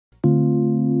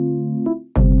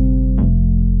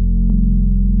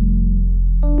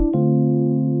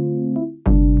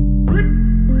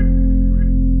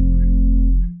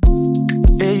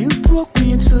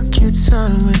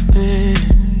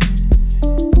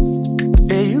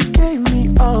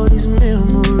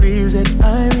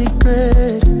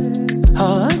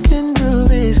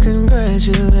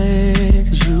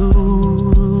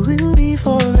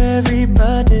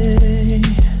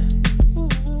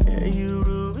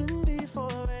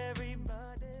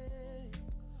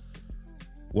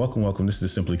Welcome. This is the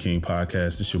Simply King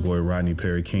podcast. It's your boy Rodney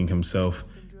Perry King himself,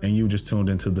 and you just tuned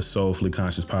into the Soulfully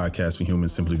Conscious podcast for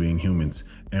humans simply being humans.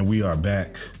 And we are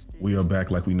back. We are back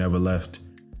like we never left.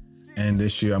 And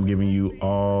this year, I'm giving you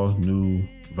all new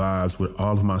vibes with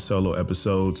all of my solo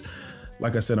episodes.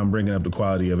 Like I said, I'm bringing up the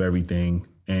quality of everything.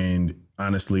 And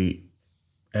honestly,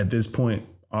 at this point,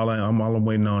 all I'm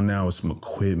waiting on now is some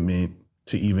equipment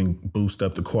to even boost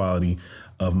up the quality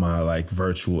of my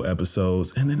virtual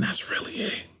episodes. And then that's really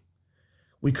it.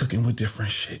 We cooking with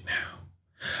different shit now.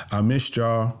 I missed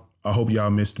y'all. I hope y'all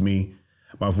missed me.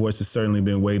 My voice has certainly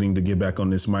been waiting to get back on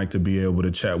this mic to be able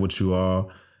to chat with you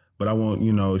all. But I won't,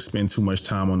 spend too much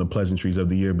time on the pleasantries of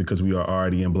the year because we are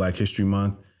already in Black History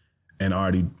Month and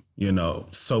already,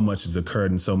 so much has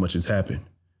occurred and so much has happened.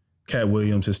 Cat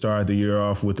Williams has started the year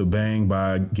off with a bang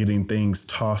by getting things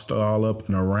tossed all up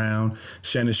and around.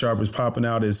 Shannon Sharpe is popping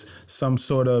out as some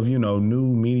sort of,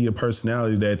 new media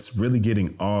personality that's really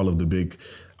getting all of the big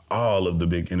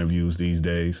interviews these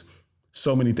days.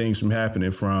 So many things from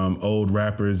happening, from old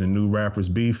rappers and new rappers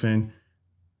beefing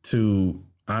to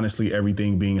honestly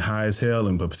everything being high as hell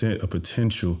and a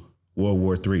potential World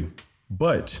War III.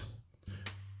 But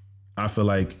I feel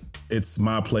like it's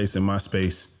my place and my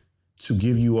space to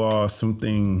give you all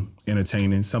something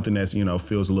entertaining, something that's,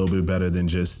 feels a little bit better than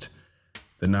just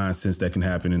the nonsense that can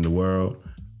happen in the world.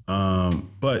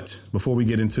 But before we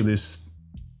get into this,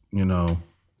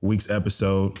 week's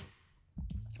episode,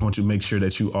 I want you to make sure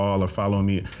that you all are following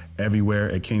me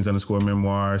everywhere at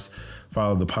Kings_Memoirs.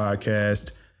 Follow the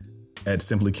podcast at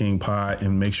Simply King Pod,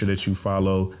 and make sure that you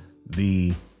follow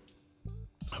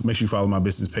my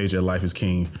business page at Life is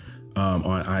King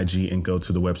on IG, and go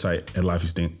to the website at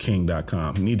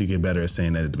lifeisking.com. Need to get better at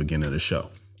saying that at the beginning of the show.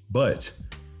 But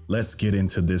let's get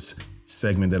into this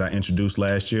segment that I introduced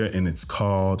last year, and it's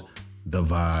called The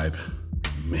Vibe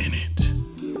Minute.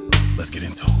 Let's get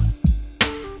into it.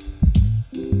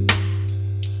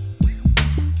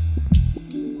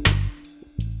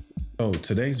 So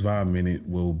today's Vibe Minute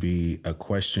will be a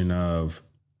question of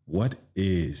what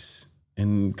is,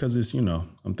 and because it's,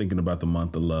 I'm thinking about the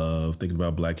month of love, thinking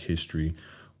about Black history.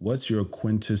 What's your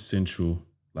quintessential,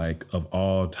 of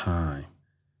all time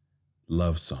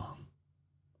love song?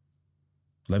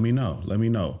 Let me know.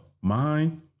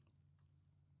 Mine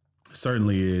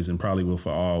certainly is, and probably will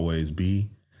for always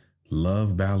be,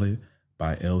 Love Ballad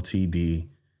by LTD,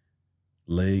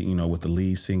 with the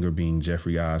lead singer being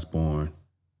Jeffrey Osborne.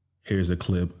 Here's a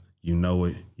clip. You know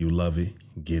it. You love it.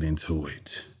 Get into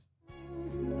it.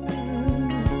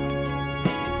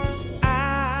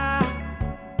 I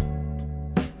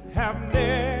have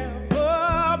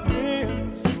never been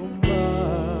so much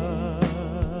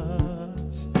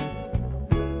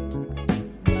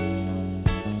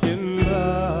in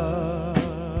love.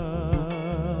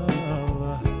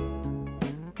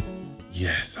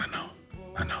 Yes, I know.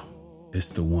 It's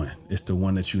the one. It's the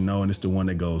one that and it's the one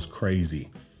that goes crazy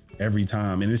every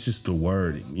time. And it's just the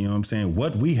wording. You know what I'm saying?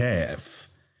 What we have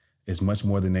is much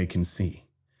more than they can see.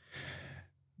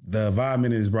 The Vibe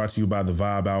Minute is brought to you by the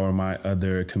Vibe Hour, my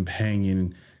other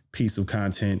companion piece of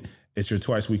content. It's your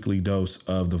twice weekly dose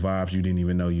of the vibes you didn't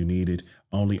even know you needed.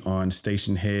 Only on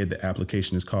Stationhead. The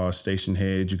application is called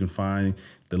Stationhead. You can find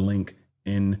the link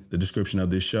in the description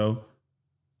of this show.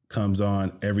 Comes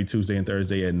on every Tuesday and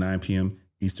Thursday at 9 p.m.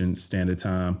 Eastern Standard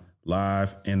Time,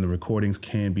 live, and the recordings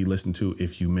can be listened to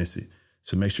if you miss it.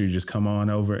 So make sure you just come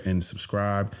on over and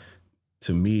subscribe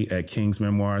to me at King's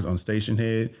Memoirs on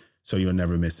Stationhead so you'll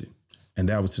never miss it. And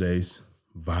that was today's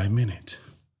Vibe Minute.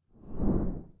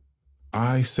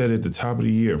 I said at the top of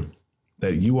the year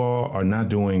that you all are not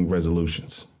doing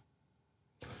resolutions.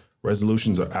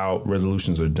 Resolutions are out.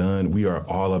 Resolutions are done. We are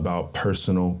all about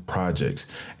personal projects.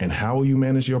 And how will you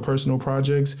manage your personal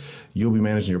projects? You'll be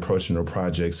managing your personal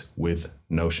projects with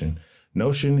Notion.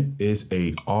 Notion is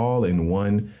a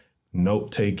all-in-one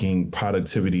note-taking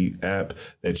productivity app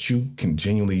that you can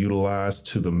genuinely utilize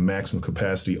to the maximum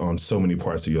capacity on so many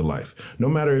parts of your life. No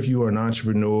matter if you are an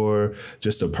entrepreneur,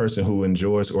 just a person who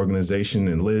enjoys organization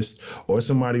and lists, or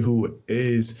somebody who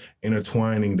is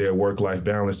intertwining their work-life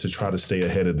balance to try to stay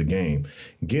ahead of the game.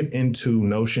 Get into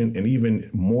Notion, and even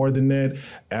more than that,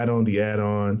 add on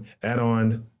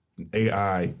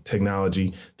AI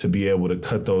technology to be able to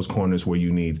cut those corners where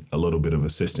you need a little bit of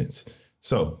assistance.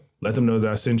 So let them know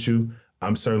that I sent you.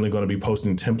 I'm certainly going to be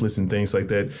posting templates and things like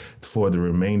that for the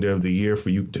remainder of the year for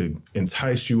you to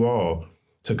entice you all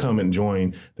to come and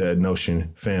join the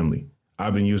Notion family.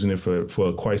 I've been using it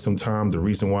for quite some time. The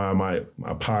reason why my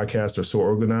podcasts are so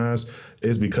organized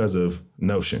is because of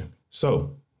Notion.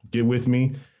 So get with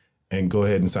me and go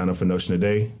ahead and sign up for Notion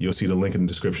today. You'll see the link in the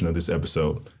description of this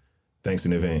episode. Thanks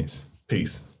in advance.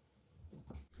 Peace.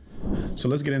 So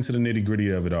let's get into the nitty gritty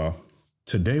of it all.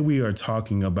 Today we are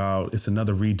talking about, it's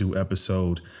another redo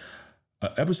episode. An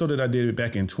episode that I did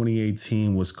back in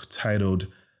 2018 was titled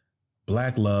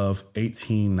Black Love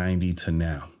 1890 to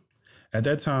Now. At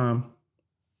that time,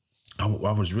 I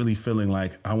was really feeling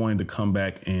like I wanted to come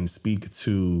back and speak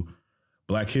to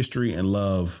Black history and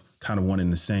love kind of one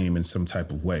and the same in some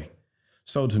type of way.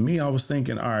 So to me, I was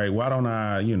thinking, all right, why don't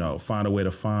I, find a way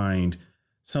to find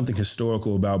something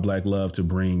historical about Black love to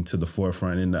bring to the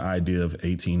forefront, and the idea of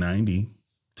 1890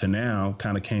 to now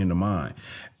kind of came to mind.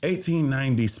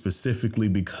 1890 specifically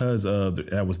because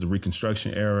that was the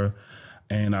Reconstruction era.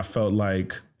 And I felt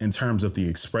like in terms of the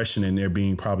expression and there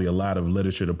being probably a lot of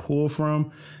literature to pull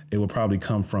from, it would probably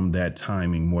come from that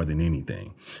timing more than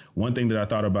anything. One thing that I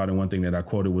thought about and one thing that I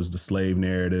quoted was the slave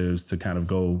narratives to kind of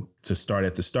go to start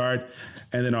at the start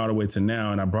and then all the way to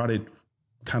now. And I brought it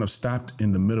kind of stopped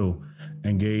in the middle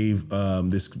and gave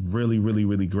this really, really,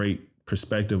 really great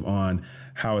perspective on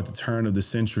how at the turn of the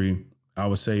century, I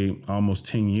would say almost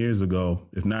 10 years ago,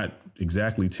 if not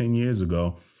exactly 10 years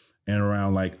ago, and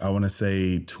around I want to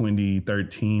say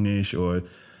 2013-ish or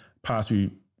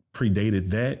possibly predated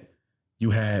that, you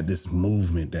had this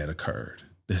movement that occurred,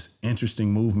 this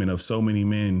interesting movement of so many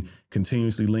men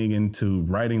continuously leaning into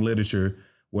writing literature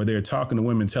where they're talking to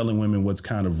women, telling women what's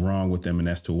kind of wrong with them and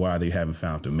as to why they haven't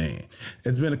found a man.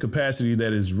 It's been a capacity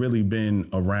that has really been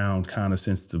around kind of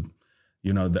since the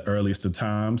earliest of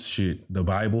times, the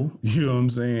Bible, you know what I'm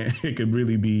saying? It could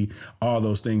really be all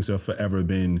those things have forever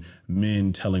been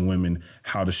men telling women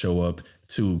how to show up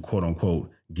to, quote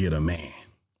unquote, get a man.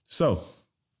 So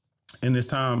in this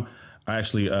time, I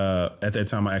actually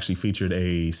featured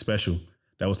a special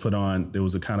that was put on. It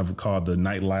was a kind of called the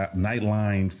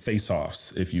Nightline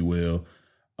Face-Offs, if you will.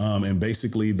 And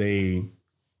basically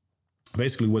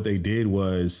what they did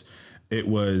was,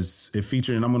 it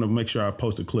featured, and I'm going to make sure I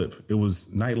post a clip. It was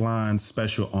Nightline's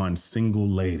special on single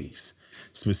ladies,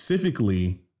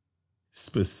 specifically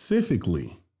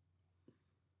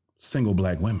single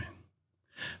Black women.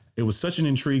 It was such an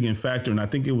intriguing factor. And I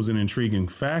think it was an intriguing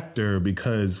factor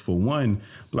because, for one,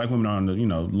 Black women are on the,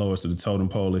 lowest of the totem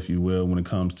pole, if you will, when it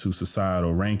comes to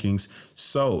societal rankings.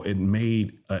 So it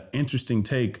made an interesting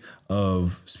take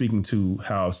of speaking to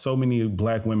how so many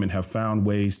Black women have found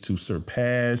ways to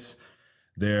surpass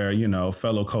their,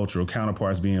 fellow cultural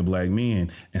counterparts being Black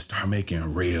men and start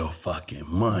making real fucking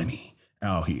money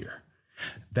out here.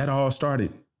 That all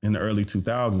started in the early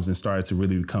 2000s and started to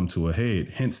really come to a head.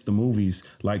 Hence the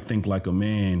movies like Think Like a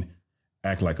Man,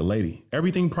 Act Like a Lady.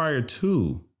 Everything prior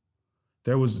to,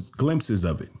 there was glimpses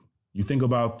of it. You think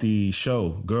about the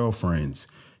show Girlfriends.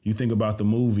 You think about the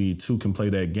movie Two Can Play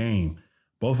That Game.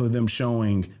 Both of them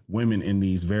showing women in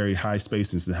these very high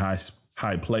spaces and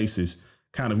high places,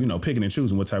 kind of, picking and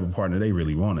choosing what type of partner they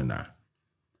really want or not.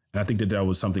 And I think that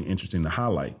was something interesting to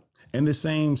highlight. And the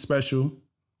same special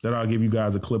that I'll give you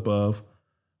guys a clip of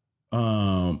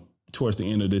towards the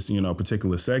end of this,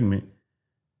 particular segment,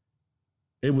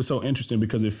 it was so interesting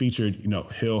because it featured,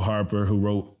 Hill Harper, who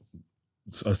wrote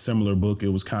a similar book. It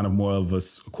was kind of more of a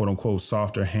quote unquote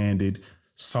softer handed,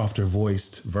 softer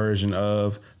voiced version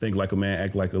of Think Like a Man,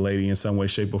 Act Like a Lady in some way,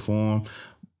 shape or form.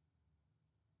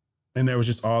 And there was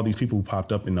just all these people who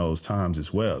popped up in those times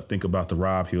as well. Think about the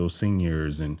Rob Hill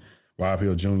Seniors and Rob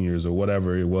Hill Juniors or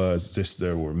whatever it was. Just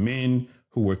there were men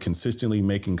who were consistently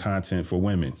making content for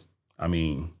women. I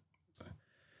mean,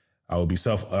 I can't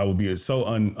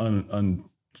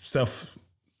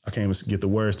even get the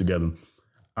words together.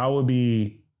 I would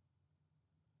be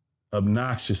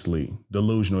obnoxiously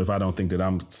delusional if I don't think that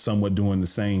I'm somewhat doing the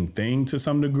same thing to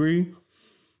some degree.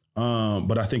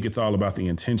 But I think it's all about the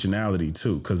intentionality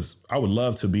too, because I would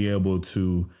love to be able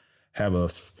to have a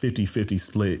 50-50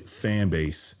 split fan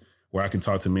base where I can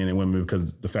talk to men and women,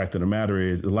 because the fact of the matter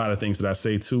is a lot of things that I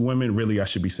say to women, really, I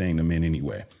should be saying to men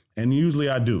anyway. And usually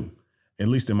I do, at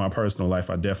least in my personal life,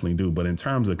 I definitely do. But in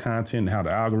terms of content, how the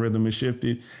algorithm is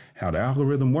shifted, how the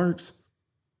algorithm works,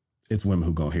 it's women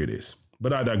who gonna hear this.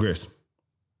 But I digress.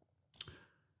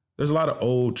 There's a lot of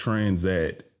old trends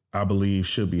that I believe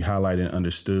should be highlighted and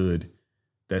understood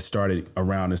that started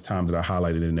around this time that I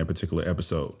highlighted in that particular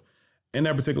episode. In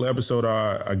that particular episode,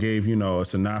 I gave, a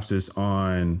synopsis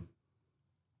on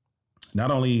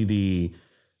not only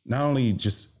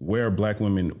just where Black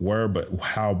women were, but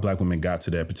how Black women got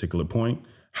to that particular point.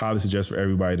 Highly suggest for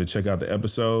everybody to check out the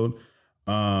episode.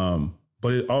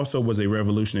 But it also was a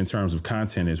revolution in terms of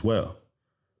content as well.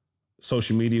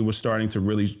 Social media was starting to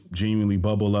really genuinely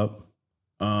bubble up.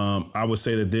 I would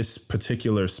say that this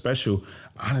particular special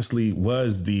honestly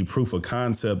was the proof of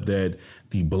concept that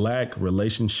the Black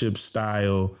relationship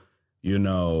style,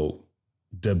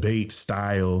 debate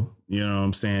style, you know what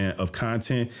I'm saying, of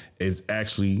content is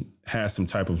actually has some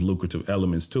type of lucrative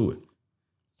elements to it.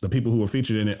 The people who were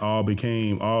featured in it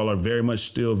all are very much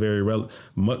still very relevant.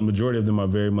 Majority of them are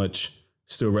very much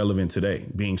still relevant today.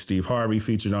 Being Steve Harvey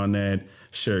featured on that,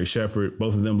 Sherri Shepherd,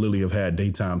 both of them literally have had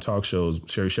daytime talk shows.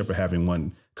 Sherri Shepherd having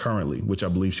one currently, which I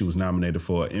believe she was nominated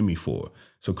for an Emmy for.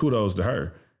 So kudos to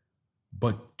her.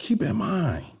 But keep in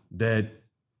mind that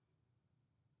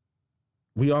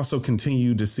we also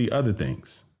continue to see other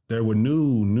things. There were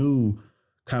new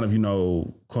kind of,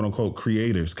 quote unquote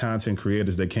creators, content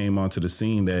creators that came onto the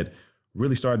scene that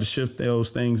really started to shift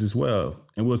those things as well.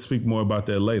 And we'll speak more about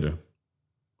that later.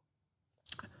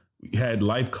 We had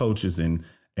life coaches and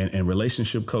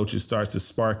relationship coaches start to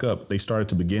spark up. They started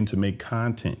to begin to make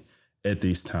content at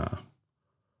this time.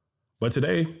 But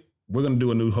today, we're going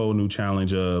to do a whole new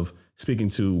challenge of speaking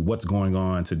to what's going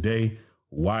on today,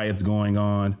 why it's going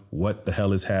on, what the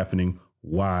hell is happening,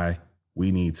 why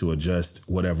we need to adjust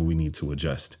whatever we need to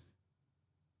adjust.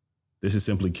 This is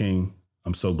Simply King.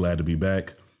 I'm so glad to be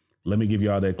back. Let me give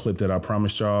y'all that clip that I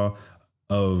promised y'all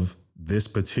of this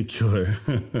particular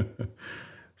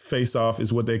face off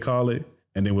is what they call it.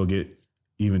 And then we'll get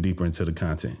even deeper into the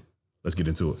content. Let's get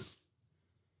into it.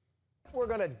 We're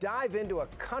going to dive into a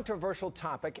controversial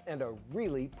topic and a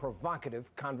really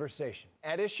provocative conversation.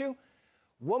 At issue,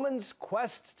 woman's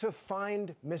quest to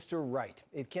find Mr. Right.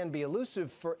 It can be elusive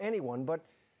for anyone, but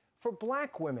for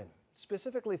black women,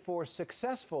 specifically for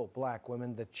successful black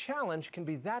women, the challenge can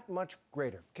be that much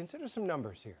greater. Consider some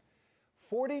numbers here.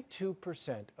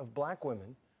 42% of black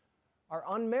women are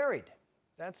unmarried.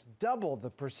 That's double the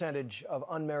percentage of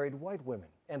unmarried white women.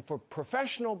 And for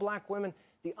professional black women,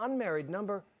 the unmarried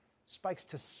number spikes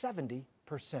to 70%.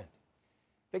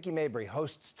 Vicki Mabry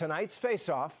hosts tonight's Face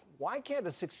Off. Why can't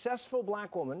a successful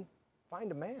black woman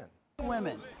find a man?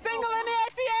 Women. Single in the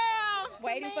ATL.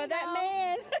 Waiting for that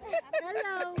man.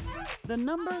 Hello. The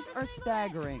numbers are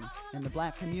staggering. In the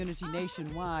black community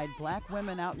nationwide, black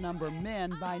women outnumber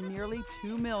men by nearly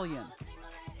 2 million.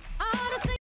 All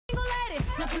the single ladies,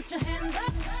 now put your hands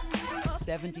up.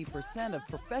 70% of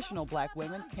professional black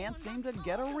women can't seem to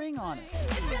get a ring on it.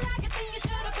 If you like it, then you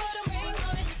should have put a ring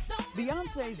on it. Don't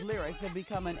Beyonce's lyrics have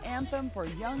become an anthem for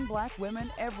young black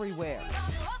women everywhere.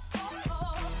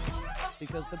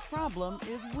 Because the problem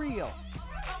is real.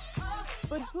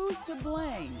 But who's to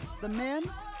blame? The men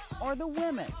or the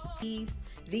women?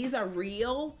 These are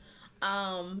real.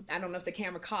 I don't know if the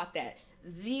camera caught that.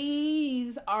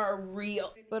 These are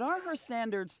real. But are her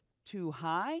standards too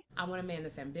high? I want a man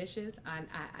that's ambitious.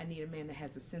 I need a man that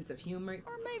has a sense of humor.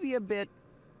 Or maybe a bit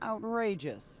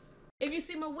outrageous? If you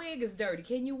see my wig is dirty,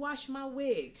 can you wash my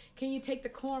wig? Can you take the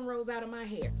cornrows out of my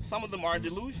hair? Some of them are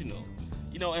delusional,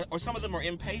 or some of them are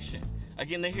impatient.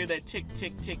 Again, they hear that tick,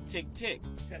 tick, tick, tick, tick.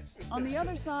 On the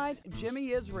other side,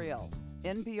 Jimmy Israel,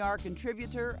 NPR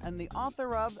contributor and the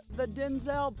author of The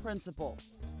Denzel Principle.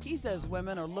 He says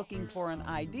women are looking for an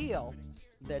ideal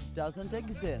that doesn't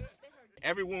exist.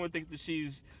 Every woman thinks that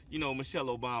she's,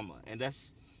 Michelle Obama, and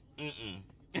that's,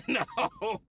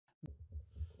 no.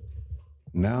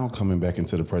 Now coming back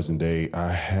into the present day, I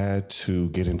had to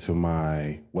get into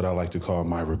what I like to call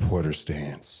my reporter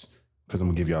stance, because I'm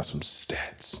gonna give y'all some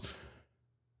stats.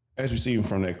 As you see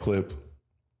from that clip,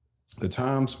 the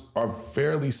times are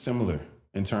fairly similar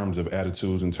in terms of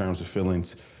attitudes, in terms of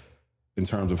feelings, in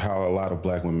terms of how a lot of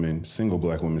black women, single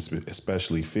black women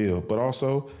especially, feel, but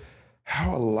also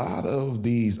how a lot of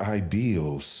these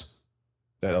ideals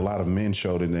that a lot of men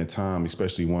showed in that time,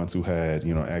 especially ones who had,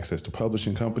 access to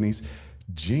publishing companies,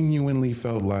 genuinely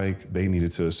felt like they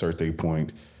needed to assert their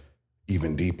point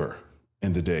even deeper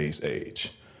in today's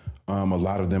age. A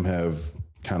lot of them have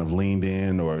kind of leaned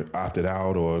in or opted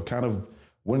out or kind of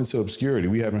went into obscurity.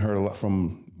 We haven't heard a lot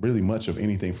from really much of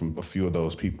anything from a few of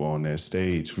those people on that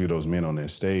stage, a few of those men on that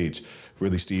stage.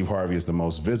 Really, Steve Harvey is the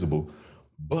most visible.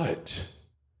 But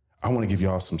I want to give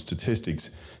y'all some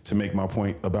statistics to make my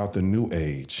point about the new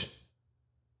age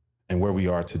and where we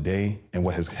are today and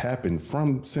what has happened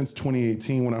since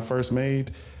 2018 when I first made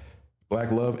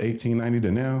Black Love 1890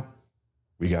 to now.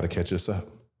 We got to catch us up.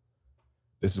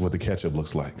 This is what the catch up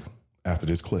looks like after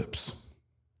this clips.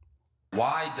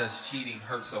 Why does cheating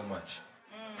hurt so much?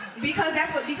 Because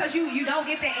because you don't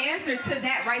get the answer to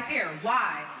that right there.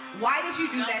 Why? Why did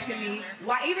you do that to me?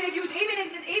 Why even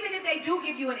if they do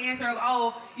give you an answer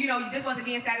of, this wasn't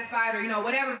being satisfied or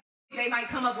whatever, they might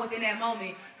come up with in that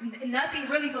moment. Nothing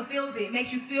really fulfills it. It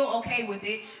makes you feel okay with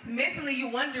it. Mentally, you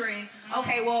wondering,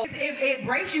 okay, well, it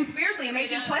breaks you spiritually. It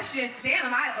makes you question,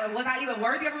 damn, was I even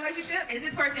worthy of a relationship? Is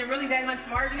this person really that much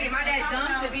smarter than me? Am I that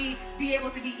dumb to be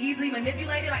able to be easily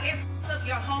manipulated? Like, it fucks up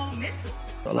your whole mental.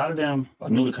 A lot of them are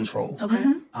new to control. Okay.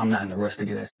 I'm not in the rush to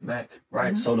get that back,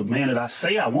 right? So the man that I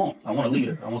say I want a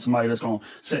leader. I want somebody that's going to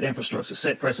set infrastructure,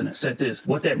 set precedent, set this.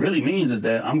 What that really means is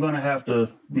that I'm going to have to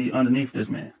be underneath this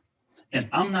man. And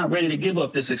I'm not ready to give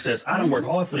up this success. I done worked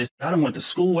hard for this. I done went to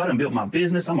school. I done built my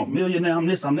business. I'm a millionaire. I'm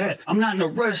this, I'm that. I'm not in a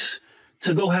rush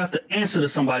to go have to answer to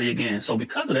somebody again. So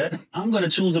because of that, I'm going to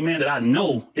choose a man that I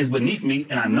know is beneath me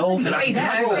and I know that I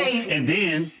can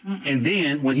control. And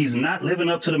then when he's not living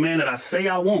up to the man that I say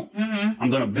I want,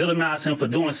 I'm going to villainize him for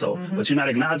doing so. But you're not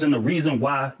acknowledging the reason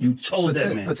why you chose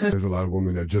that man. There's a lot of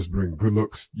women that just bring good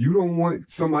looks. You don't want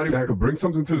somebody that could bring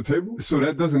something to the table. So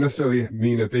that doesn't necessarily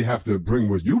mean that they have to bring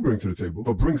what you bring to the table,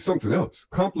 but bring something else.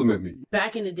 Compliment me.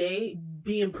 Back in the day,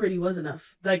 being pretty was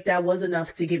enough. Like, that was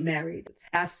enough to get married.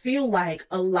 I feel like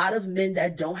a lot of men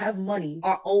that don't have money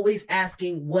are always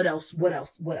asking, what else?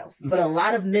 But a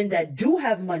lot of men that do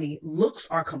have money, looks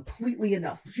are completely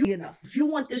enough. If you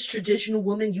want this traditional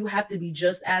woman, you have to be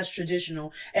just as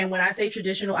traditional. And when I say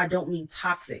traditional, I don't mean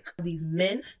toxic. These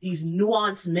men, these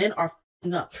nuanced men are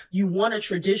up. You want a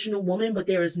traditional woman, but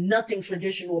there is nothing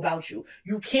traditional about you.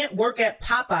 You can't work at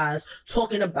Popeyes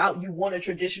talking about you want a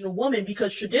traditional woman,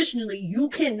 because traditionally you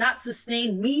cannot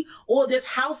sustain me or this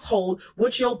household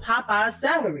with your Popeyes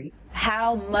salary.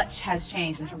 How much has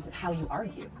changed in terms of how you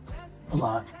argue? A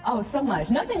lot. Oh, so much.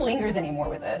 Nothing lingers anymore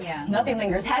with us. Yeah. Nothing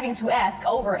lingers. Having to ask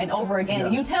over and over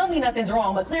again. Yeah. You tell me nothing's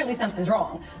wrong, but clearly something's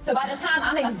wrong. So by the time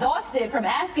I'm exhausted from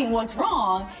asking what's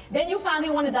wrong, then you finally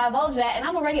want to divulge that, and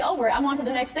I'm already over it. I'm on to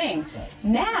the next thing.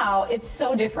 Now it's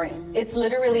so different. It's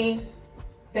literally,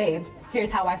 babe, here's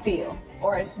how I feel.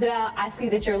 Or I see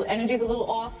that your energy's a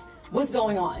little off. What's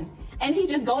going on? And he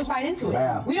just goes right into it.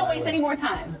 Wow. We don't waste any more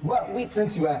time. Well,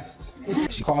 since you asked.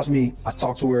 She calls me, I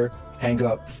talk to her, hang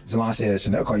up. Zalon says,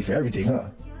 Chanel call you for everything, huh?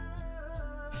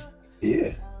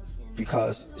 Yeah,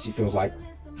 because she feels like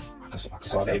I can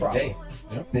solve that problem.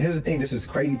 Yep. Now here's the thing, this is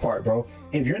the crazy part, bro.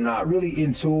 If you're not really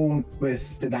in tune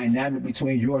with the dynamic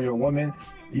between you and your woman,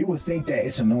 you would think that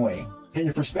it's annoying. And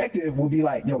your perspective will be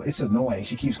like, yo, it's annoying.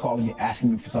 She keeps calling me,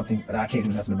 asking me for something that I can't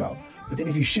do nothing about. But then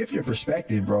if you shift your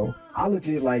perspective, bro, I look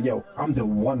at it like, yo, I'm the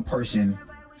one person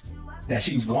that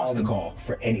she's wants to call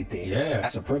for anything. Yeah.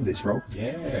 That's a privilege, bro.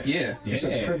 Yeah. It's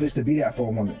a privilege to be that for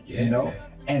a woman, you know?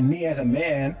 And me as a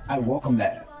man, I welcome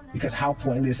that. Because how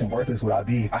pointless and worthless would I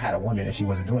be if I had a woman and she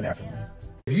wasn't doing that for me?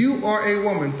 If you are a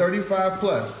woman 35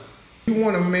 plus, you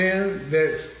want a man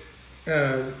that's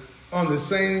on the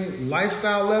same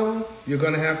lifestyle level, you're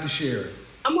gonna have to share it.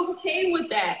 I'm okay with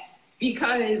that,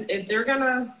 because if they're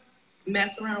gonna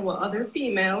mess around with other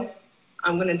females,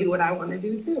 I'm gonna do what I wanna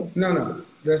do too. No,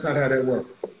 that's not how that works.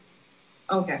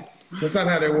 Okay. That's not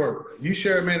how that works. You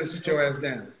share a man and sit your ass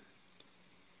down.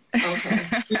 Okay.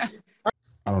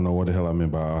 I don't know what the hell I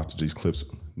meant by after these clips.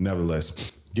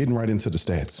 Nevertheless, getting right into the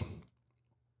stats.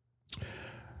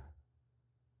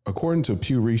 According to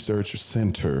Pew Research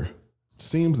Center, it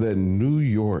seems that New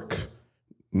York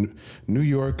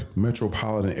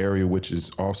metropolitan area, which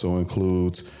is also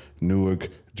includes Newark,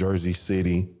 Jersey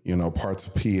City, parts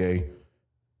of PA,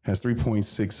 has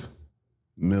 3.6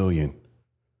 million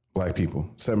black people,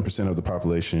 7% of the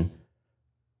population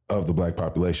of the black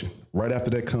population. Right after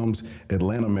that comes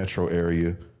Atlanta metro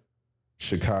area,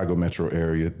 Chicago metro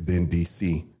area, then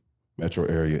DC metro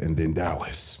area, and then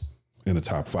Dallas in the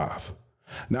top 5.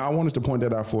 Now, I wanted to point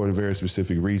that out for a very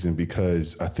specific reason,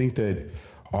 because I think that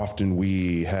often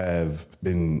we have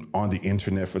been on the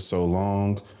internet for so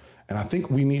long, and I think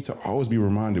we need to always be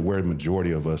reminded where the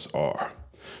majority of us are.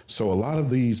 So a lot of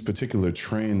these particular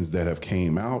trends that have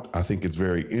came out, I think it's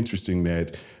very interesting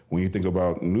that when you think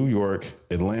about New York,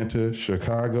 Atlanta,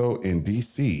 Chicago, and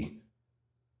DC,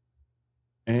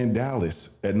 and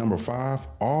Dallas at number 5,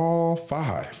 all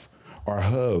 5 are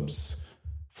hubs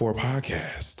for a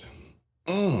podcast.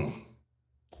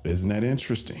 Isn't that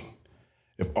interesting?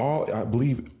 I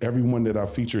believe everyone that I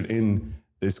featured in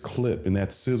this clip, in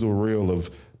that sizzle reel of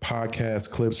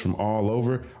podcast clips from all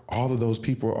over, all of those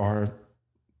people are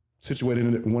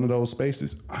situated in one of those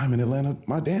spaces. I'm in Atlanta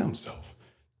my damn self,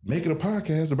 making a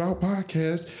podcast about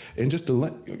podcasts, and just to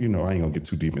let, I ain't gonna get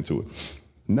too deep into it.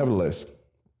 Nevertheless,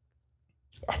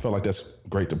 I felt like that's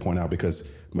great to point out, because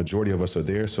majority of us are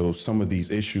there. So some of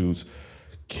these issues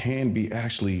can be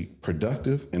actually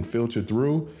productive and filtered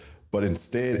through, but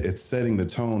instead it's setting the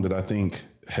tone that I think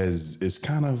is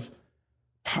kind of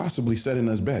possibly setting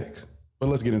us back. But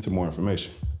let's get into more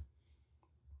information.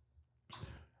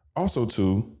 Also,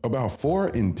 too, about 4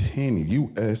 in 10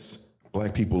 U.S.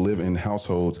 Black people live in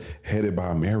households headed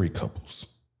by married couples.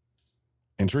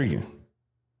 Intriguing.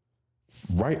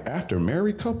 Right after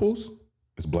married couples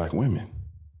is Black women.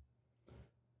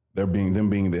 Them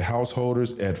being the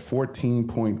householders at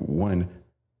 14.1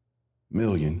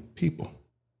 million people.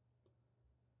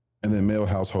 And then male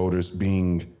householders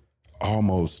making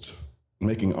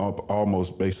up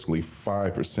almost basically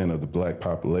 5% of the Black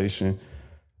population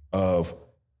of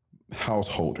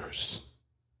householders.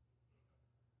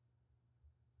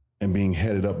 And being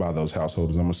headed up by those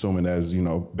householders, I'm assuming as,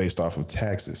 based off of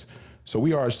taxes. So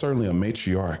we are certainly a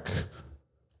matriarch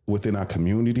within our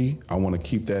community. I want to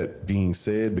keep that being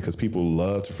said because people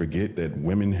love to forget that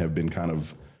women have been kind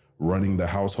of running the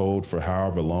household for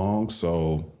however long.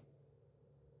 So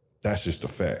that's just the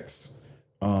facts.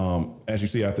 As you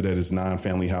see after that is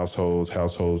non-family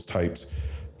households types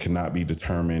cannot be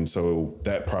determined. So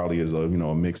that probably is a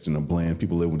mixed and a blend.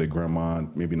 People live with their grandma,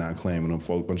 maybe not claiming them,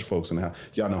 bunch of folks in the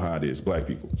house. Y'all know how it is, Black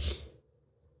people.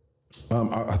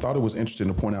 I thought it was interesting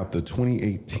to point out the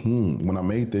 2018, when I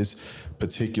made this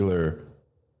particular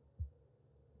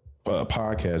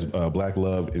podcast, Black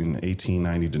Love in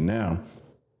 1890 to now,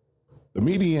 the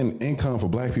median income for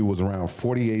Black people was around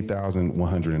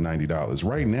 $48,190.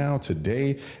 Right now,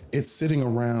 today, it's sitting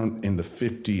around in the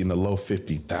low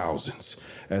 50,000s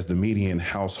as the median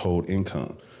household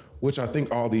income, which I think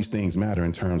all these things matter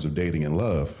in terms of dating and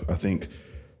love. I think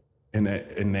in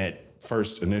that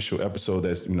first initial episode,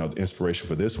 that's the inspiration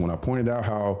for this one, I pointed out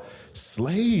how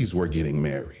slaves were getting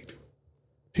married.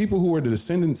 People who were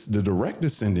the direct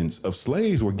descendants of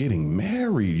slaves were getting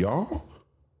married, y'all.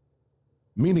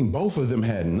 Meaning both of them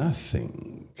had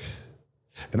nothing.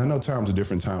 And I know times are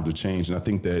different, times have changed, and I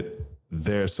think that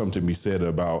there's something to be said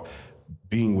about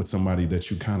being with somebody that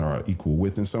you kind of are equal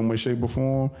with in some way, shape, or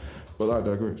form, but I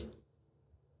digress.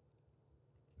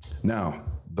 Now,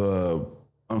 the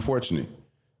unfortunate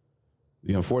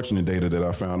data that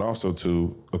I found also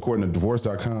too, according to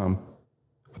divorce.com,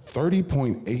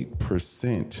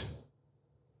 30.8%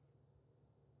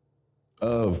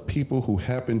 of people who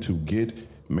happen to get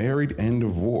married and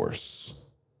divorced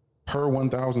per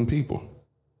 1,000 people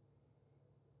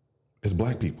is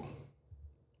Black people.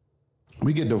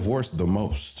 We get divorced the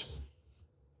most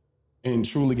and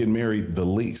truly get married the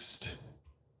least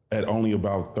at only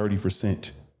about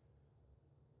 30%.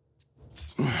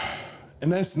 And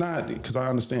that's not, because I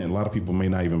understand a lot of people may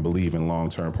not even believe in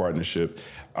long-term partnership,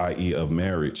 i.e. of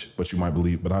marriage, but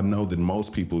I know that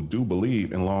most people do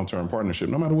believe in long-term partnership,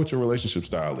 no matter what your relationship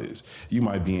style is. You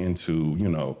might be into, you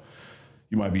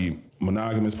might be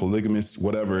monogamous, polygamous,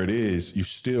 whatever it is, you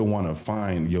still want to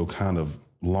find your kind of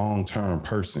long-term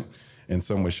person in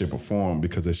some way, shape, or form,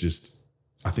 because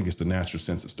I think it's the natural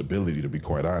sense of stability, to be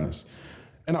quite honest.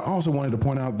 And I also wanted to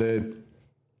point out that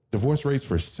divorce rates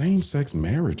for same-sex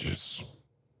marriages,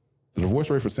 the divorce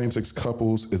rate for same-sex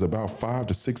couples is about 5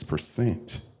 to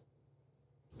 6%.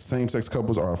 Same-sex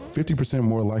couples are 50%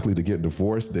 more likely to get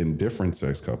divorced than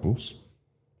different-sex couples,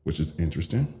 which is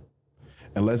interesting.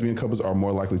 And lesbian couples are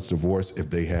more likely to divorce if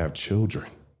they have children,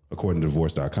 according to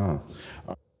divorce.com.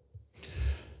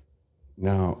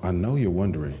 Now, I know you're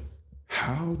wondering,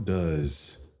 how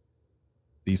does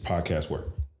these podcasts work?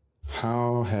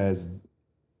 How has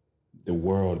the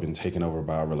world been taken over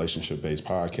by a relationship-based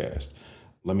podcast?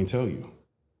 Let me tell you.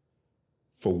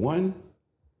 For one,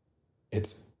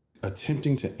 it's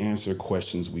attempting to answer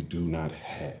questions we do not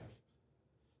have.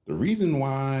 The reason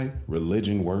why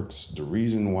religion works, the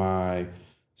reason why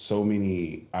so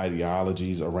many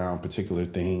ideologies around particular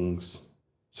things,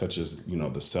 such as,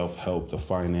 the self-help, the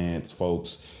finance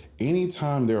folks,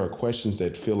 anytime there are questions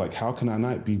that feel like, how can I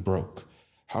not be broke?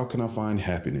 How can I find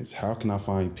happiness? How can I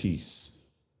find peace?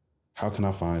 How can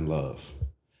I find love?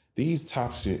 These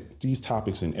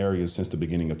topics and areas since the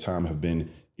beginning of time have been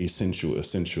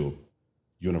essential,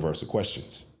 universal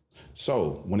questions.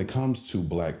 So when it comes to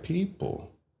Black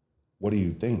people, what do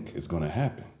you think is going to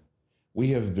happen?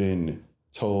 We have been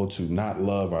told to not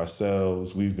love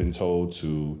ourselves. We've been told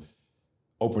to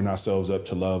open ourselves up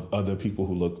to love other people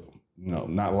who look,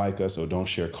 not like us or don't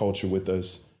share culture with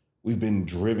us. We've been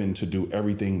driven to do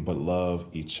everything but love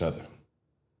each other.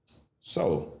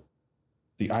 So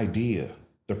the idea,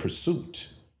 the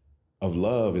pursuit of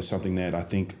love is something that I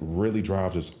think really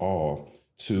drives us all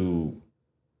to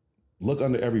look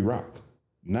under every rock,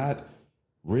 not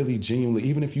really genuinely,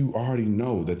 even if you already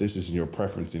know that this is your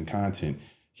preference in content,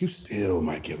 you still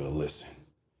might give it a listen.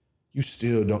 You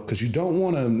still don't, because you don't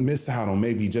want to miss out on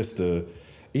maybe just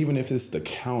even if it's the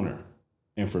counter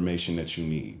information that you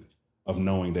need of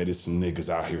knowing that it's some niggas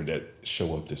out here that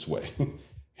show up this way.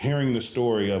 Hearing the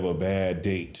story of a bad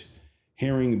date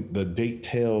Hearing the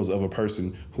details of a person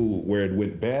where it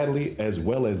went badly as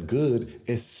well as good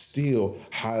is still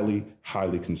highly,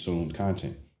 highly consumed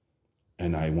content.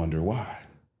 And I wonder why.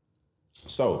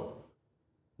 So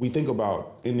we think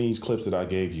about in these clips that I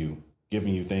gave you,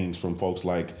 giving you things from folks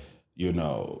like,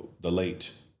 the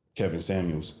late Kevin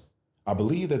Samuels. I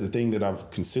believe that the thing that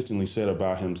I've consistently said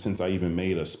about him since I even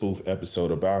made a spoof episode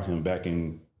about him back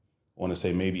in, I want to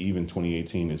say maybe even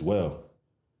 2018 as well.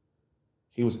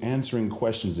 He was answering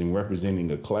questions and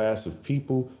representing a class of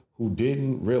people who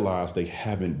didn't realize they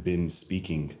haven't been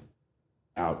speaking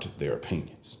out their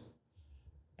opinions.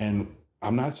 And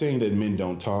I'm not saying that men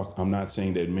don't talk. I'm not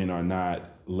saying that men are not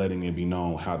letting it be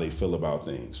known how they feel about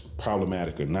things,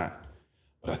 problematic or not.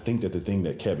 But I think that the thing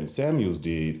that Kevin Samuels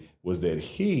did was that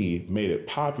he made it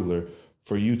popular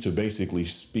for you to basically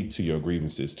speak to your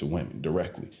grievances to women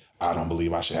directly. I don't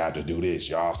believe I should have to do this.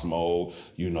 Y'all some old,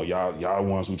 y'all the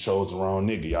ones who chose the wrong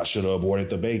nigga. Y'all should have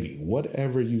aborted the baby.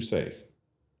 Whatever you say,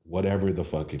 whatever the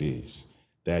fuck it is,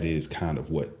 that is kind of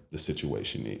what the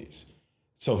situation is.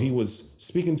 So he was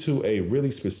speaking to a really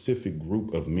specific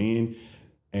group of men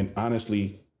and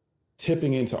honestly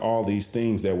tipping into all these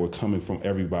things that were coming from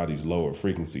everybody's lower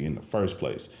frequency in the first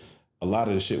place. A lot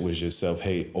of the shit was just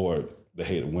self-hate or the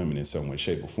hate of women in some way,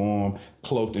 shape, or form,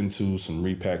 cloaked into some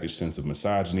repackaged sense of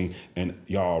misogyny, and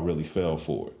y'all really fell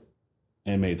for it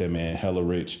and made that man hella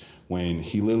rich when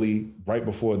he literally, right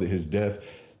before his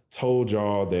death, told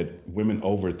y'all that women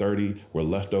over 30 were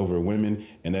leftover women,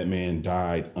 and that man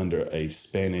died under a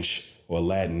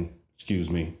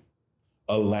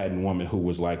a Latin woman who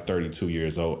was like 32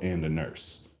 years old and a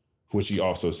nurse, which he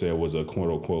also said was a quote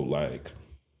unquote, like,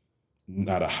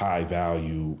 not a high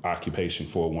value occupation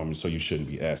for a woman, so you shouldn't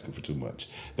be asking for too much.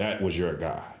 That was your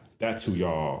guy. That's who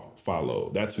y'all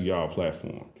follow. That's who y'all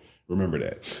platform. Remember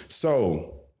that.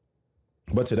 So,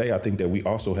 but today I think that we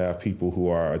also have people who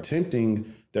are attempting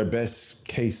their best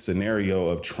case scenario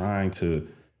of trying to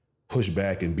push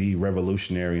back and be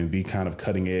revolutionary and be kind of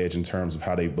cutting edge in terms of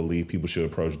how they believe people should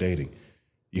approach dating.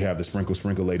 You have the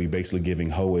sprinkle lady basically giving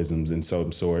hoisms in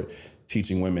some sort,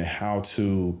 teaching women how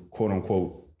to, quote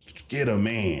unquote, get a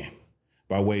man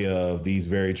by way of these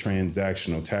very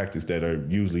transactional tactics that are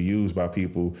usually used by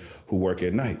people who work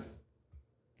at night.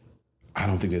 I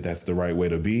don't think that that's the right way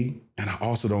to be. And I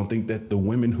also don't think that the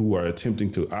women who are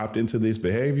attempting to opt into this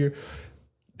behavior,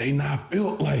 they not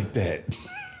built like that.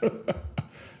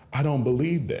 I don't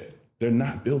believe that. They're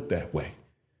not built that way.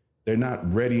 They're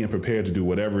not ready and prepared to do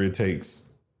whatever it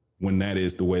takes when that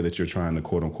is the way that you're trying to,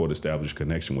 quote unquote, establish a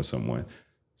connection with someone.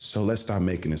 So let's stop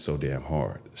making it so damn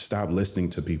hard. Stop listening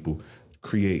to people.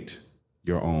 Create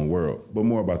your own world. But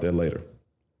more about that later.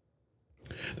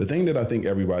 The thing that I think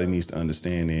everybody needs to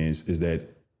understand is that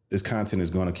this content is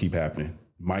going to keep happening.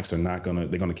 Mics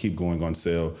they're going to keep going on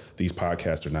sale. These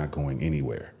podcasts are not going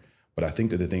anywhere. But I think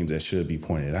that the thing that should be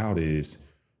pointed out is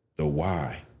the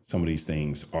why some of these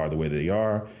things are the way they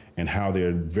are and how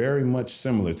they're very much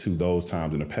similar to those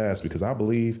times in the past, because I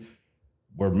believe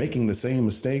we're making the same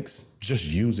mistakes,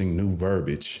 just using new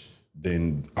verbiage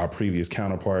than our previous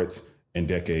counterparts and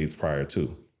decades prior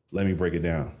to. Let me break it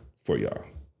down for y'all.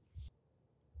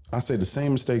 I say the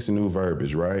same mistakes and new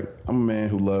verbiage, right? I'm a man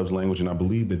who loves language, and I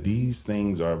believe that these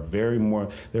things are they're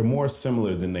more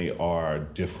similar than they are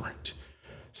different.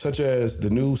 Such as the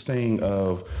new saying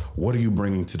of, what are you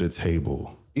bringing to the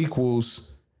table?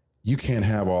 Equals, you can't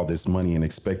have all this money and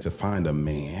expect to find a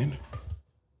man.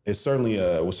 It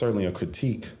was certainly a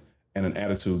critique and an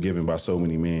attitude given by so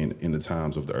many men in the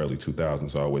times of the early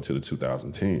 2000s all the way to the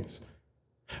 2010s.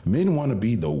 Men want to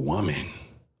be the woman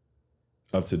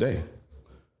of today.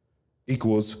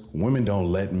 Equals, women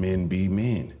don't let men be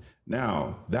men.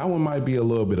 Now, that one might be a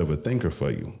little bit of a thinker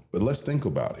for you, but let's think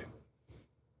about it.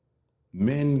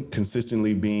 Men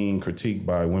consistently being critiqued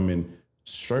by women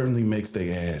certainly makes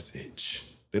their ass itch.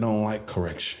 They don't like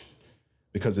correction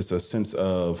because it's a sense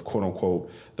of, quote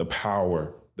unquote, the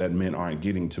power that men aren't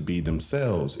getting to be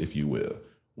themselves, if you will.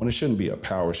 When it shouldn't be a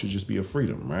power, it should just be a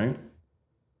freedom, right?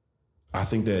 I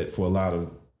think that for a lot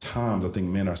of times, I think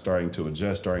men are starting to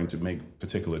adjust, starting to make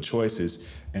particular choices,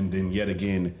 and then yet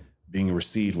again, being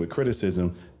received with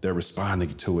criticism, they're responding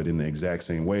to it in the exact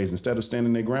same ways instead of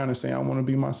standing their ground and saying, I want to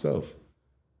be myself.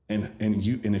 And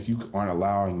if you aren't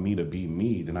allowing me to be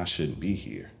me, then I shouldn't be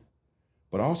here.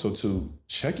 But also to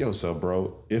check yourself,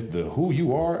 bro. If the who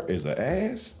you are is an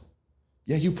ass,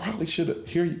 yeah, you probably should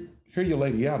hear your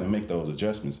lady out and make those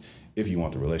adjustments if you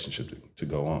want the relationship to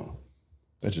go on.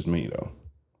 That's just me, though.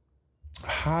 A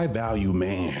high value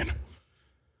man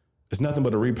is nothing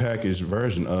but a repackaged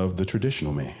version of the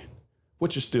traditional man,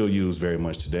 which is still used very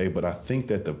much today. But I think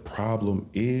that the problem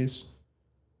is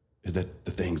is that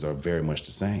the things are very much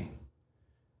the same.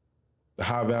 The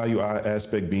high value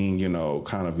aspect being,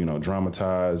 kind of,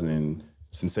 dramatized and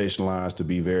sensationalized to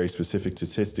be very specific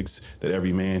statistics that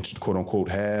every man should quote unquote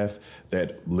have,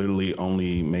 that literally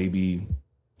only maybe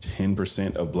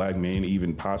 10% of black men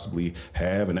even possibly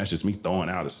have. And that's just me throwing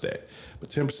out a stat. But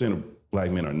 10% of black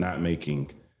men are not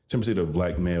making, 10% of the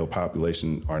black male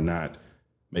population are not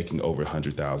making over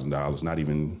 $100,000, not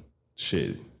even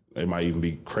shit. It might even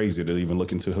be crazy to even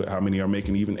look into how many are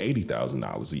making even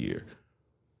 $80,000 a year.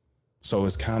 So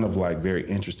it's kind of like very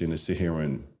interesting to sit here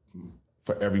and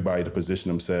for everybody to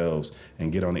position themselves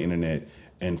and get on the internet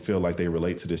and feel like they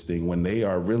relate to this thing when they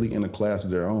are really in a class of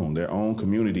their own. Their own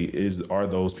community are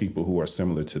those people who are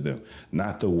similar to them,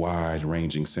 not the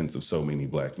wide-ranging sense of so many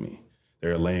black men.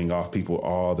 They're laying off people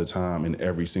all the time in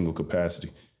every single capacity.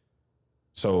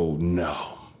 So no,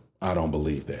 I don't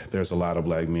believe that. There's a lot of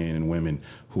black men and women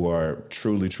who are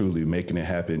truly, truly making it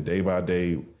happen day by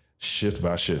day, shift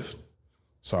by shift.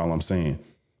 That's all I'm saying.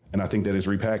 And I think that it's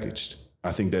repackaged.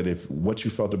 I think that if what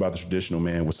you felt about the traditional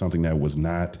man was something that was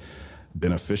not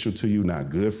beneficial to you,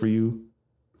 not good for you,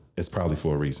 it's probably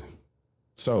for a reason.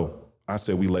 So I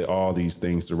said we lay all these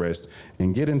things to rest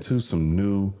and get into some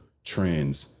new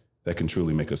trends that can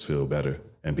truly make us feel better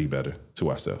and be better to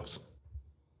ourselves.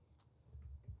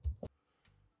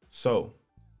 So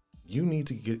you need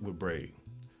to get with Braid.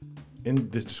 In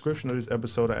the description of this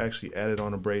episode, I actually added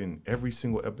on a Braid. In every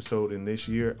single episode in this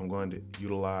year, I'm going to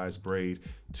utilize Braid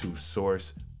to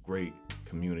source great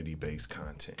community-based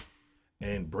content.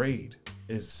 And Braid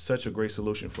is such a great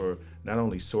solution for not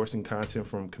only sourcing content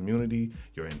from community,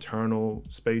 your internal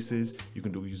spaces. You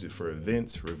can use it for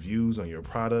events, reviews on your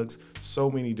products,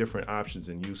 so many different options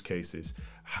and use cases.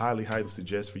 Highly, highly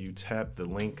suggest for you tap the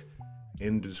link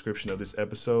in the description of this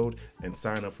episode and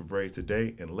sign up for Braid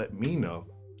today and let me know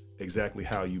exactly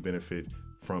how you benefit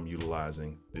from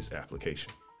utilizing this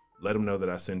application. Let them know that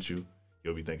I sent you.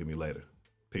 You'll be thanking me later.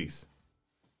 Peace.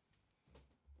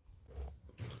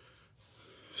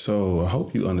 So I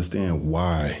hope you understand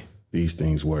why these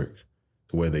things work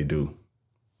the way they do.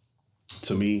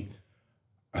 To me,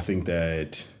 I think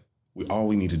that all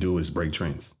we need to do is break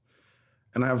trends.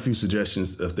 And I have a few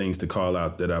suggestions of things to call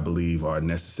out that I believe are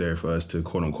necessary for us to,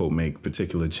 quote unquote, make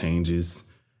particular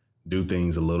changes, do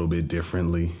things a little bit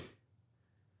differently.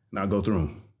 And I'll go through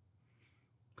them.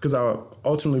 Because I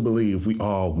ultimately believe we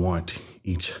all want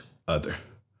each other.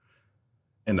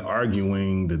 And the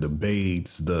arguing, the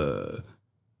debates, the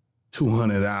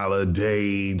 $200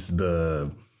 dates,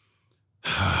 the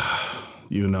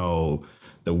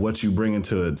what you bring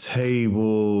into a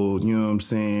table, you know what I'm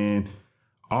saying?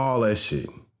 All that shit.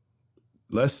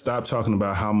 Let's stop talking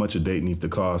about how much a date needs to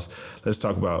cost. Let's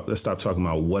stop talking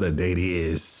about what a date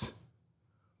is.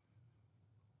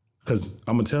 Because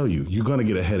I'm going to tell you, you're going to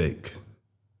get a headache.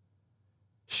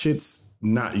 Shit's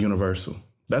not universal.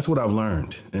 That's what I've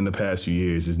learned in the past few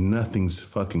years is nothing's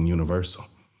fucking universal.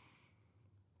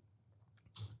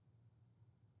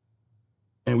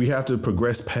 And we have to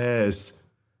progress past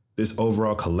this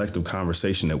overall collective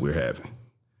conversation that we're having.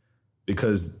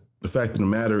 Because the fact of the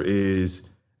matter is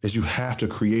you have to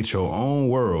create your own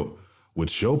world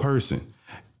with your person.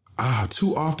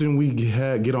 Too often we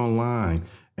get online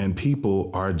and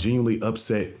people are genuinely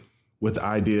upset with the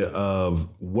idea of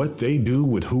what they do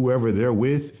with whoever they're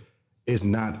with is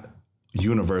not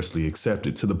universally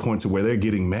accepted to the point to where they're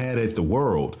getting mad at the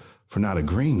world for not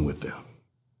agreeing with them.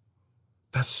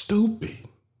 That's stupid.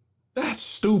 That's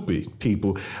stupid,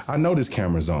 people. I know this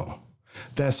camera's on.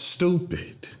 That's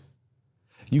stupid.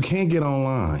 You can't get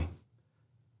online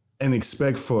and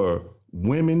expect for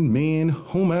women, men,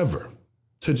 whomever,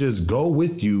 to just go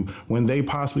with you when they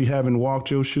possibly haven't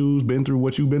walked your shoes, been through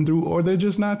what you've been through, or they're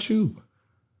just not you.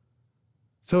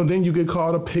 So then you get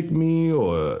called a pick-me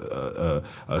or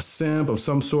a simp of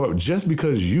some sort just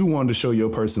because you wanted to show your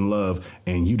person love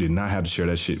and you did not have to share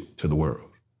that shit to the world.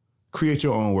 Create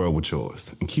your own world with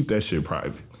yours and keep that shit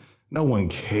private. No one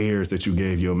cares that you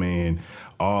gave your man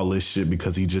all this shit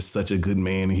because he's just such a good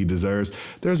man and he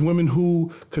deserves. There's women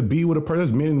who could be with a person.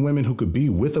 There's men and women who could be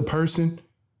with a person.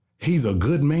 He's a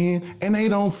good man and they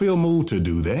don't feel moved to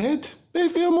do that. They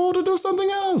feel moved to do something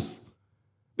else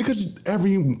because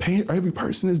every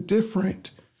person is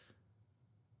different.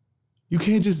 You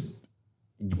can't just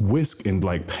whisk and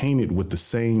paint it with the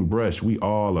same brush. We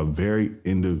all are very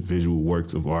individual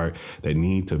works of art that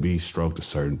need to be stroked a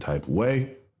certain type of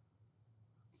way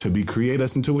to create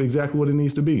us into exactly what it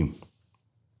needs to be.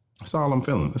 That's all I'm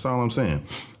feeling. That's all I'm saying.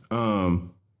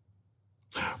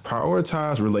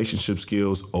 Prioritize relationship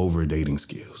skills over dating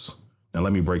skills. Now,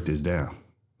 let me break this down.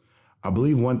 I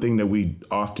believe one thing that we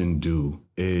often do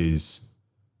is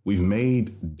we've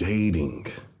made dating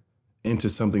into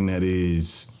something that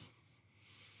is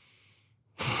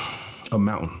a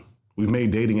mountain. We've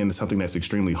made dating into something that's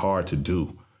extremely hard to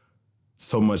do.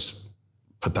 So much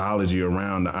pathology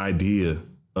around the idea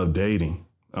of dating.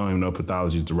 I don't even know if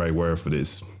pathology is the right word for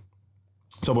this.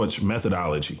 So much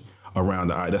methodology around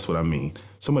that's what I mean.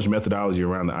 So much methodology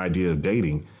around the idea of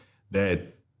dating that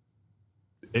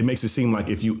it makes it seem like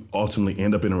if you ultimately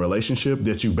end up in a relationship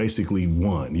that you basically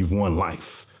won. You've won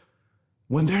life.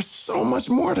 When there's so much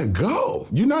more to go.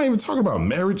 You're not even talking about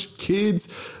marriage,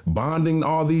 kids, bonding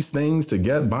all these things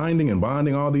together,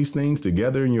 bonding all these things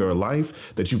together in your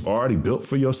life that you've already built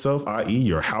for yourself, i.e.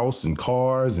 your house and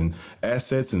cars and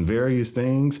assets and various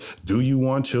things. Do you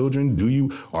want children?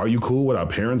 Are you cool with our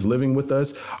parents living with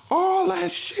us? All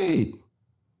that shit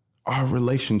are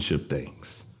relationship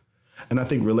things. And I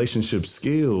think relationship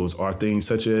skills are things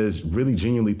such as really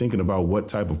genuinely thinking about what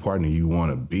type of partner you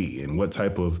want to be and what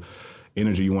type of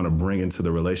energy you want to bring into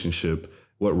the relationship.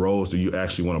 What roles do you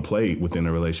actually want to play within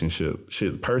a relationship?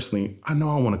 Shit, personally, I know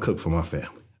I want to cook for my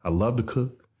family. I love to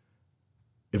cook.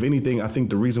 If anything, I think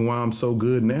the reason why I'm so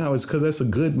good now is because that's a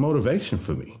good motivation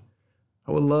for me.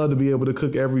 I would love to be able to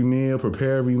cook every meal,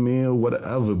 prepare every meal,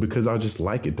 whatever, because I just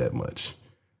like it that much.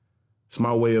 It's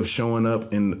my way of showing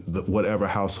up in whatever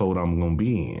household I'm going to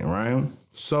be in, right?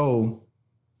 So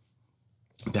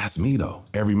that's me, though.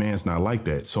 Every man's not like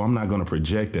that. So I'm not going to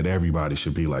project that everybody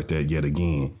should be like that yet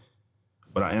again.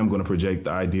 But I am going to project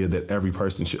the idea that every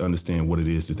person should understand what it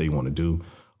is that they want to do,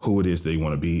 who it is they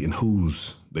want to be, and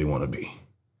whose they want to be.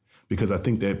 Because I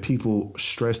think that people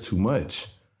stress too much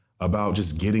about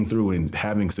just getting through and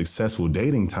having successful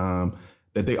dating time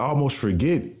that they almost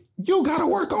forget you got to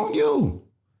work on you.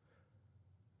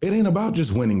 It ain't about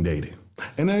just winning dating.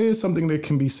 And there is something that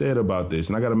can be said about this,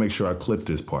 and I got to make sure I clip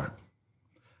this part.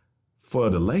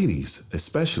 For the ladies,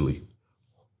 especially,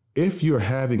 if you're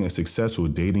having a successful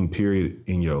dating period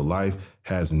in your life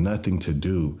has nothing to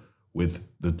do with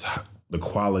the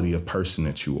quality of person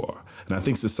that you are. And I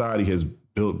think society has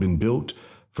been built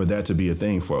for that to be a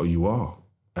thing for you all.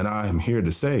 And I am here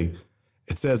to say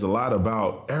it says a lot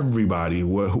about everybody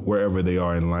wherever they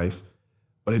are in life,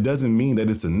 but it doesn't mean that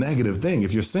it's a negative thing.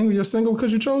 If you're single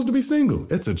because you chose to be single.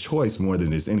 It's a choice more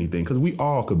than it's anything, because we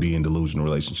all could be in delusional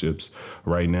relationships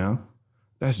right now.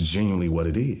 That's genuinely what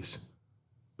it is.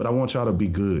 But I want y'all to be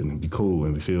good and be cool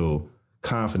and feel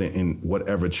confident in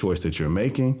whatever choice that you're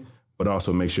making, but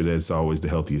also make sure that it's always the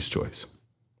healthiest choice.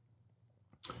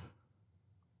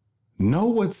 Know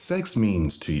what sex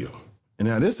means to you. And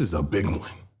now this is a big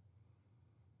one.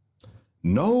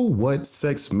 Know what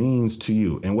sex means to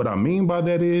you. And what I mean by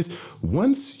that is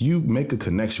once you make a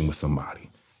connection with somebody,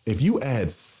 if you add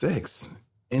sex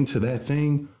into that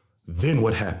thing, then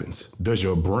what happens? Does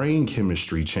your brain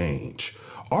chemistry change?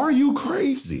 Are you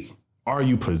crazy? Are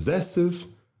you possessive?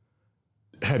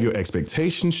 Have your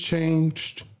expectations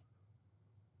changed?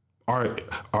 Are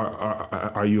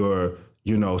your,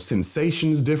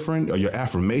 sensations different? Are your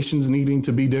affirmations needing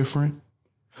to be different?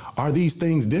 Are these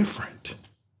things different?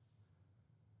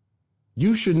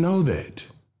 You should know that.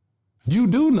 You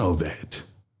do know that.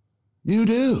 You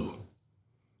do.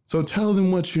 So tell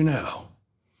them what you know.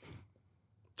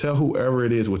 Tell whoever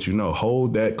it is what you know.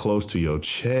 Hold that close to your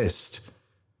chest.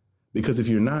 Because if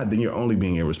you're not, then you're only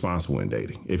being irresponsible in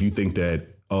dating. If you think that,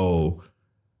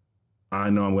 I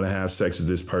know I'm going to have sex with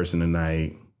this person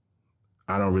tonight.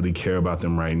 I don't really care about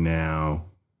them right now.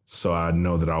 So I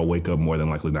know that I'll wake up more than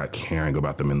likely not caring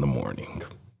about them in the morning.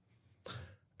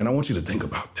 And I want you to think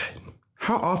about that.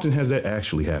 How often has that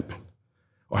actually happened?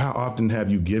 Or how often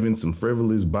have you given some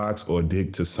frivolous box or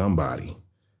dick to somebody,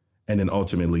 and then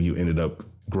ultimately you ended up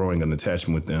growing an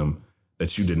attachment with them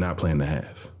that you did not plan to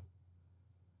have?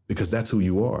 Because that's who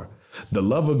you are. The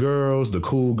lover girls, the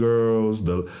cool girls,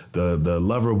 the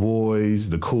lover boys,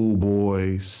 the cool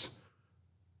boys,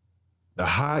 the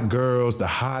hot girls, the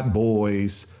hot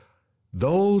boys,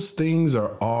 those things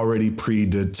are already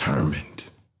predetermined.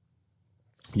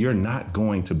 You're not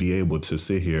going to be able to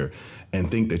sit here and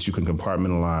think that you can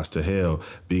compartmentalize to hell,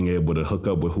 being able to hook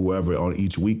up with whoever on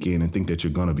each weekend and think that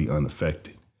you're going to be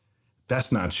unaffected.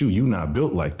 That's not you. You're not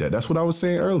built like that. That's what I was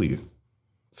saying earlier.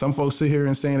 Some folks sit here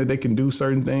and saying that they can do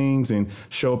certain things and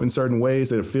show up in certain ways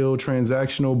that feel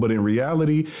transactional, but in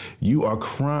reality, you are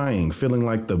crying, feeling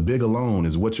like the big alone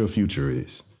is what your future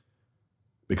is.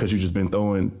 Because you've just been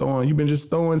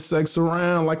throwing sex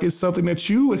around like it's something that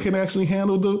you can actually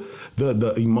handle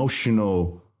the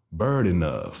emotional burden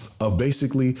of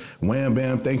basically wham,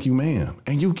 bam, thank you, ma'am.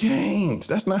 And you can't.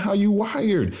 That's not how you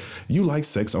wired. You like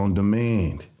sex on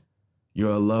demand.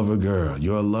 You're a lover girl.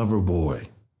 You're a lover boy.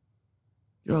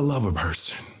 You're a lover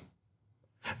person.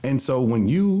 And so when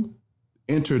you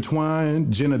intertwine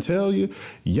genitalia,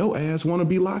 your ass want to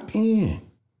be locked in.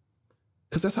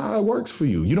 Because that's how it works for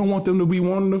you. You don't want them to be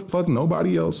wanting to fuck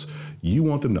nobody else. You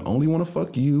want them to only want to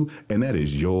fuck you, and that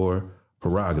is your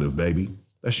prerogative, baby.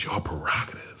 That's your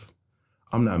prerogative.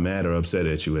 I'm not mad or upset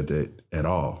at you at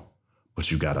all, but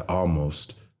you got to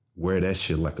almost wear that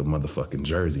shit like a motherfucking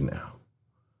jersey now.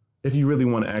 If you really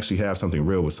want to actually have something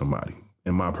real with somebody,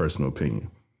 in my personal opinion.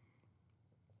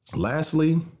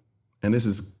 Lastly, and this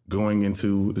is going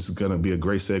to be a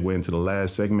great segue into the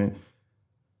last segment,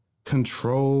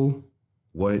 control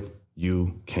what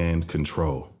you can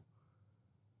control.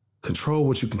 Control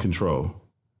what you can control.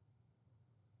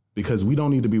 Because we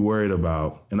don't need to be worried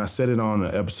about, and I said it on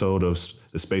an episode of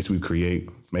The Space We Create.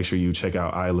 Make sure you check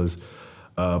out Isla's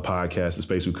podcast, The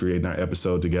Space We Create, in our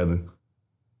episode together.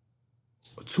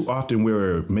 Too often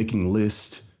we're making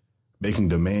lists, making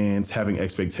demands, having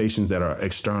expectations that are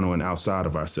external and outside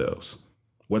of ourselves.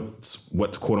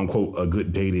 What quote unquote a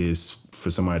good date is for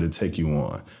somebody to take you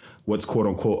on. What's quote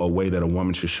unquote a way that a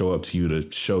woman should show up to you to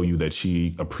show you that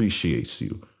she appreciates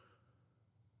you.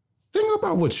 Think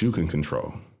about what you can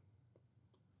control.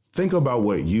 Think about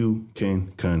what you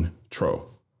can control.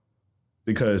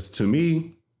 Because to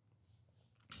me,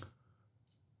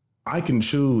 I can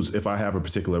choose if I have a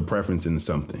particular preference in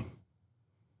something.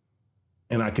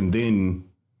 And I can then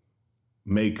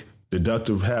have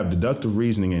deductive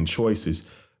reasoning and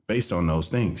choices based on those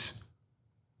things.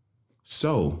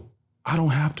 So I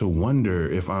don't have to wonder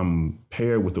if I'm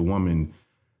paired with a woman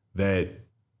that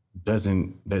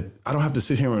I don't have to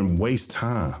sit here and waste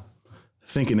time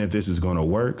thinking that this is going to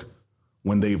work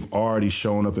when they've already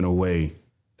shown up in a way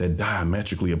that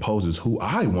diametrically opposes who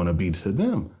I want to be to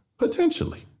them,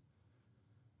 potentially.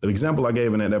 The example I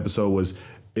gave in that episode was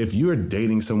if you're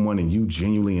dating someone and you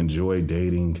genuinely enjoy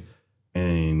dating,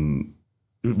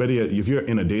 but if you're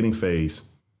in a dating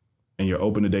phase and you're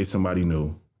open to date somebody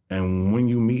new, and when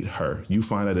you meet her, you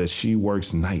find out that she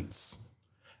works nights,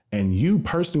 and you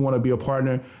personally want to be a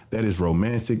partner that is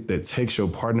romantic, that takes your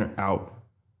partner out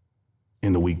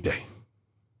in the weekday.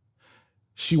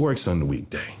 She works on the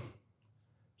weekday.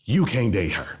 You can't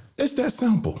date her. It's that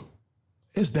simple.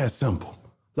 It's that simple.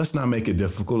 Let's not make it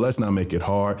difficult. Let's not make it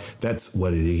hard. That's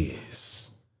what it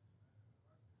is.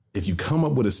 If you come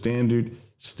up with a standard,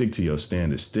 stick to your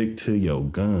standard. Stick to your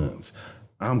guns.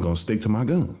 I'm going to stick to my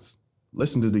guns.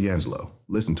 Listen to D'Angelo.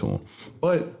 Listen to him.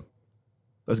 But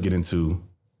let's get into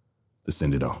the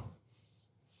Send It On.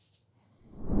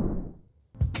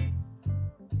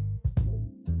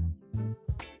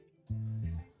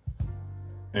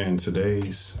 And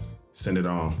today's Send It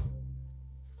On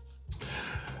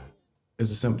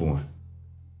is a simple one.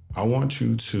 I want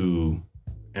you to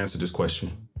answer this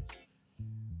question.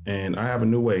 And I have a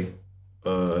new way,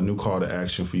 a new call to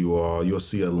action for you all. You'll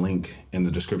see a link in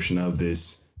the description of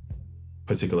this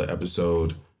particular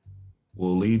episode.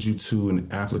 Will lead you to an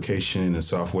application and a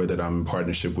software that I'm in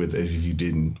partnership with, if you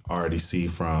didn't already see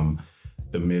from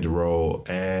the mid-roll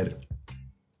ad.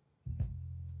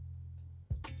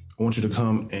 I want you to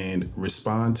come and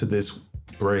respond to this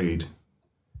braid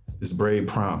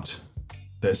prompt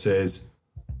that says,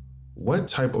 what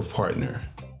type of partner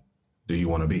do you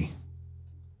want to be?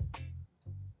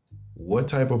 What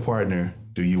type of partner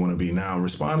do you want to be? Now,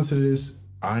 responding to this,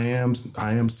 I am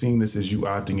seeing this as you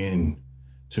opting in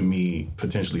to me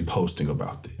potentially posting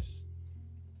about this.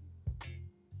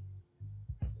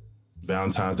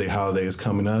 Valentine's Day holiday is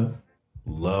coming up.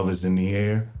 Love is in the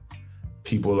air.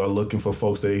 People are looking for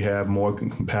folks they have more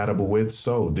compatible with.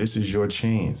 So this is your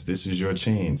chance. This is your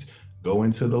chance. Go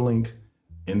into the link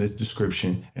in this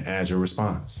description and add your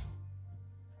response.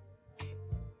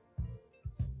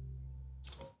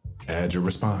 Add your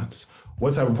response.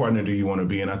 What type of partner do you want to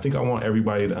be? And I think I want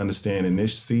everybody to understand in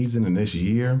this season, in this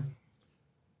year,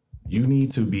 you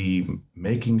need to be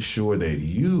making sure that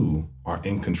you are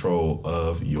in control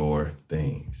of your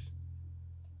things.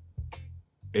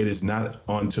 It is not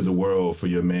onto the world for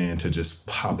your man to just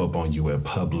pop up on you at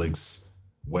Publix,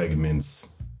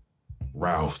 Wegmans,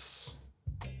 Ralph's,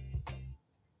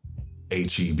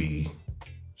 H-E-B,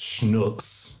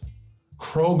 Schnucks,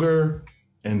 Kroger,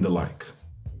 and the like.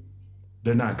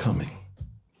 They're not coming.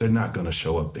 They're not going to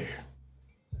show up there.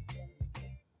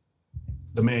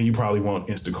 The man you probably want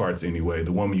Instacarts anyway.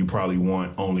 The woman you probably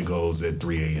want only goes at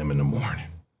 3 a.m. in the morning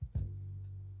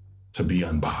to be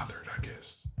unbothered, I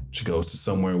guess. She goes to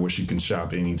somewhere where she can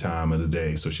shop any time of the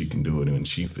day so she can do it when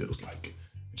she feels like it.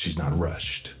 She's not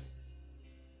rushed.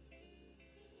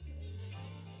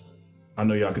 I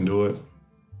know y'all can do it.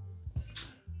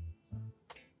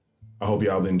 I hope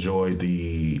y'all enjoyed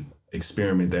the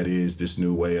experiment that is this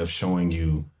new way of showing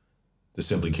you the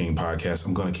Simply King podcast.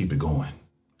 I'm going to keep it going,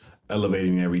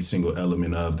 elevating every single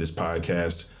element of this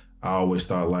podcast. I always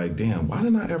thought like, damn, why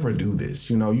didn't I ever do this?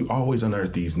 You know, you always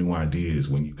unearth these new ideas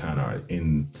when you kind of are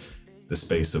in the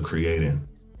space of creating.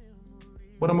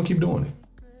 But I'm going to keep doing it.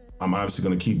 I'm obviously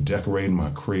going to keep decorating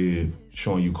my crib,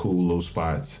 showing you cool little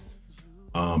spots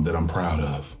that I'm proud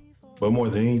of. But more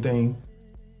than anything,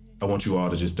 I want you all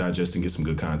to just digest and get some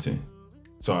good content.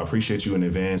 So I appreciate you in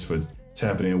advance for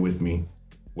tapping in with me.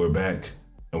 We're back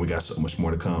and we got so much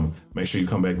more to come. Make sure you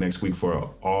come back next week for an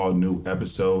all new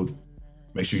episode.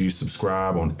 Make sure you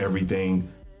subscribe on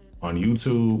everything on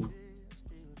YouTube,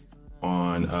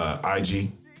 on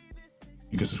IG.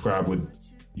 You can subscribe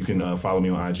you can follow me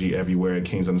on IG everywhere at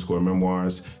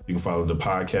Kings_Memoirs. You can follow the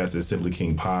podcast at Simply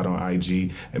King Pod on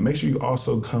IG. And make sure you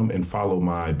also come and follow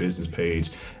my business page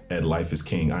at Life is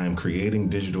King. I am creating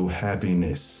digital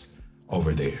happiness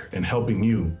over there and helping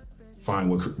you find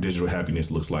what digital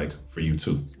happiness looks like for you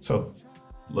too. So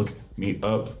look me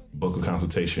up, book a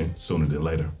consultation sooner than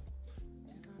later.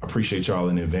 I appreciate y'all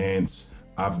in advance.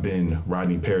 I've been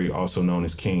Rodney Perry, also known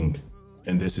as King,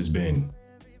 and this has been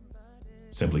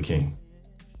Simply King.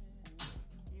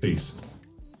 Peace.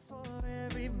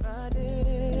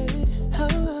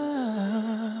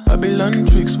 Babylon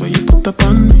tricks where you put up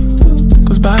on me.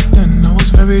 Cause back then I was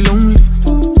very lonely.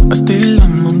 I still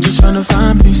am, I'm just trying to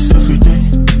find peace every day.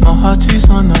 My heart is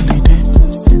on holiday.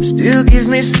 Still gives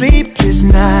me sleepless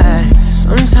nights.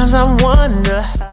 Sometimes I wonder